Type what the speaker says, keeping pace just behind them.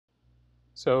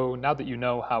So now that you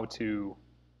know how to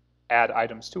add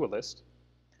items to a list,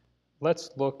 let's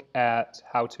look at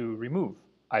how to remove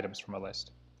items from a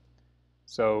list.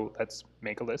 So let's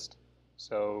make a list.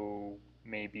 So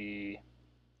maybe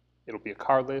it'll be a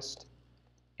car list,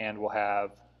 and we'll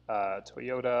have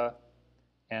Toyota,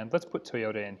 and let's put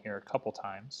Toyota in here a couple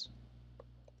times.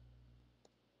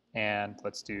 And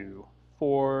let's do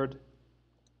Ford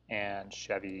and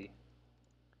Chevy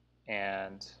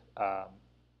and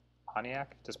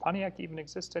Pontiac. Does Pontiac even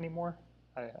exist anymore?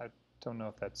 I don't know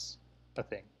if that's a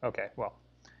thing. Okay, well,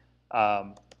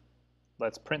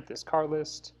 let's print this car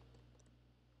list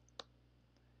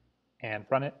and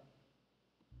run it.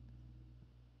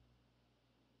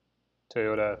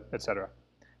 Toyota, etc.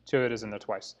 Toyota's in there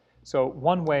twice. So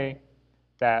one way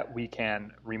that we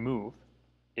can remove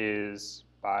is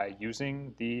by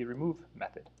using the remove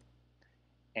method.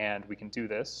 And we can do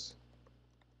this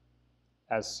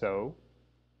as so.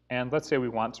 And let's say we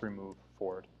want to remove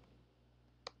Ford.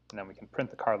 And then we can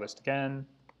print the car list again.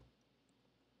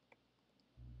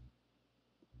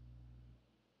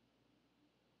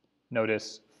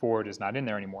 Notice Ford is not in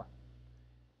there anymore.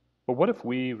 But what if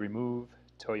we remove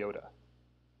Toyota?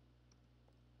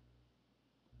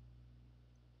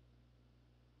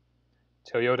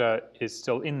 Toyota is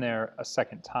still in there a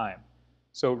second time.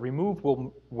 So remove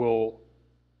will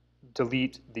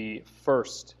delete the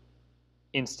first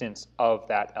instance of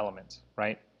that element,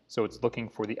 right? So it's looking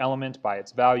for the element by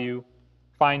its value,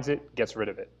 finds it, gets rid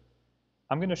of it.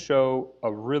 I'm going to show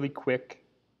a really quick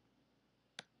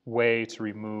way to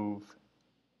remove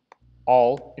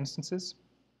all instances.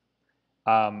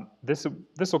 This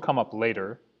will come up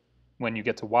later when you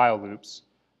get to while loops,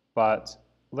 but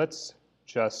let's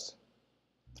just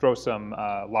throw some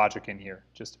logic in here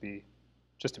just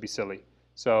to be silly.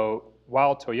 So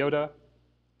while Toyota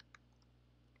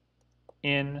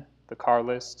in the car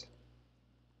list,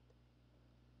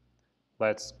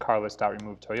 let's car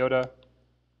list.remove Toyota,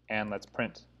 and let's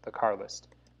print the car list.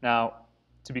 Now,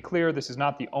 to be clear, this is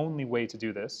not the only way to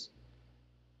do this.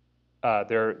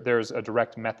 There's a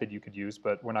direct method you could use,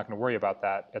 but we're not going to worry about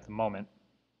that at the moment.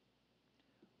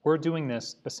 We're doing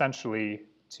this essentially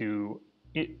to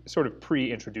sort of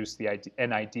pre-introduce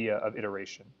an idea of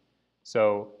iteration.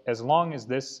 So as long as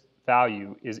this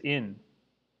value is in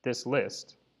this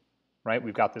list, right,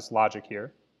 we've got this logic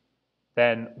here,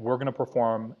 then we're going to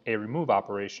perform a remove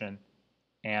operation,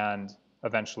 and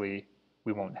eventually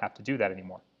we won't have to do that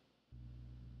anymore.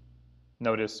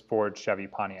 Notice Ford, Chevy,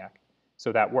 Pontiac.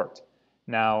 So that worked.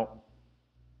 Now,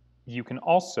 you can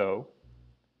also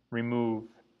remove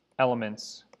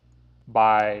elements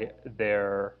by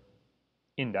their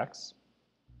index.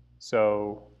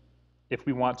 So if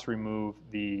we want to remove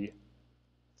the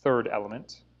third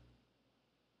element,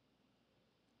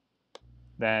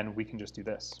 then we can just do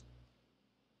this.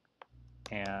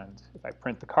 And if I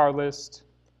print the car list,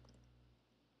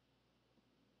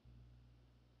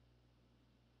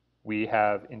 we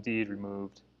have indeed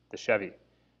removed the Chevy.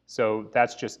 So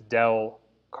that's just del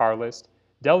car list.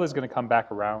 Del is going to come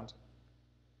back around.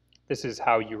 This is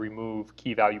how you remove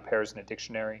key value pairs in a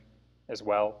dictionary as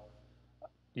well.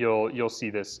 You'll see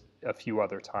this a few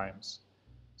other times.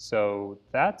 So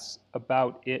that's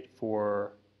about it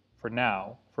for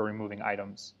now for removing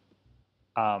items.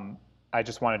 I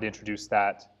just wanted to introduce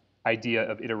that idea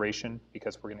of iteration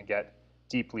because we're going to get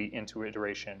deeply into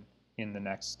iteration in the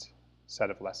next set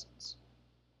of lessons.